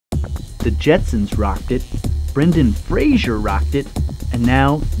the Jetsons rocked it, Brendan Fraser rocked it, and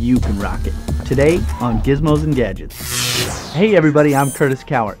now you can rock it. Today on Gizmos and Gadgets. Hey everybody, I'm Curtis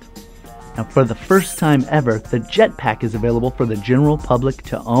Cowart. Now for the first time ever, the jetpack is available for the general public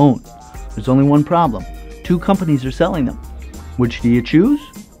to own. There's only one problem. 2 companies are selling them. Which do you choose?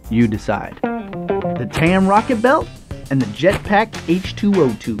 You decide. The TAM rocket belt and the jetpack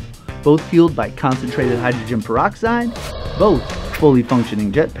H2O2, both fueled by concentrated hydrogen peroxide, both fully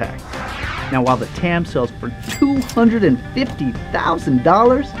functioning jetpacks. Now while the TAM sells for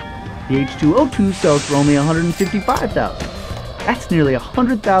 $250,000, the H2O2 sells for only $155,000. That's nearly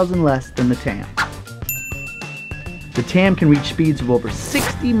 $100,000 less than the TAM. The TAM can reach speeds of over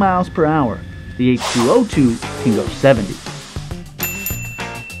 60 miles per hour. The H2O2 can go 70.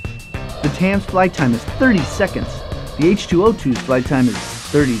 The TAM's flight time is 30 seconds. The H2O2's flight time is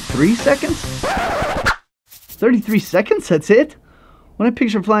 33 seconds? 33 seconds? That's it? When I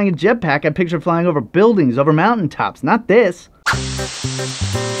picture flying a jetpack, I picture flying over buildings, over mountaintops, not this.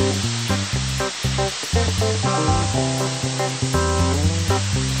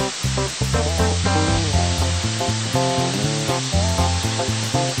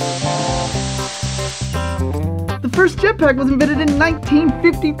 The first jetpack was invented in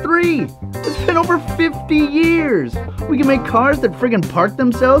 1953. It's been over 50 years. We can make cars that friggin' park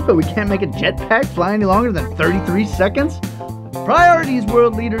themselves, but we can't make a jetpack fly any longer than 33 seconds? Priorities,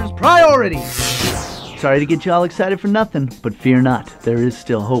 world leaders, priorities! Sorry to get you all excited for nothing, but fear not, there is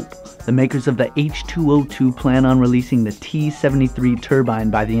still hope. The makers of the H2O2 plan on releasing the T-73 turbine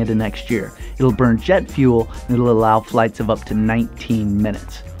by the end of next year. It'll burn jet fuel and it'll allow flights of up to 19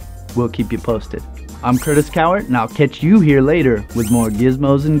 minutes. We'll keep you posted. I'm Curtis Cowart, and I'll catch you here later with more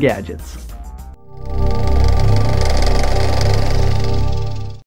Gizmos and Gadgets.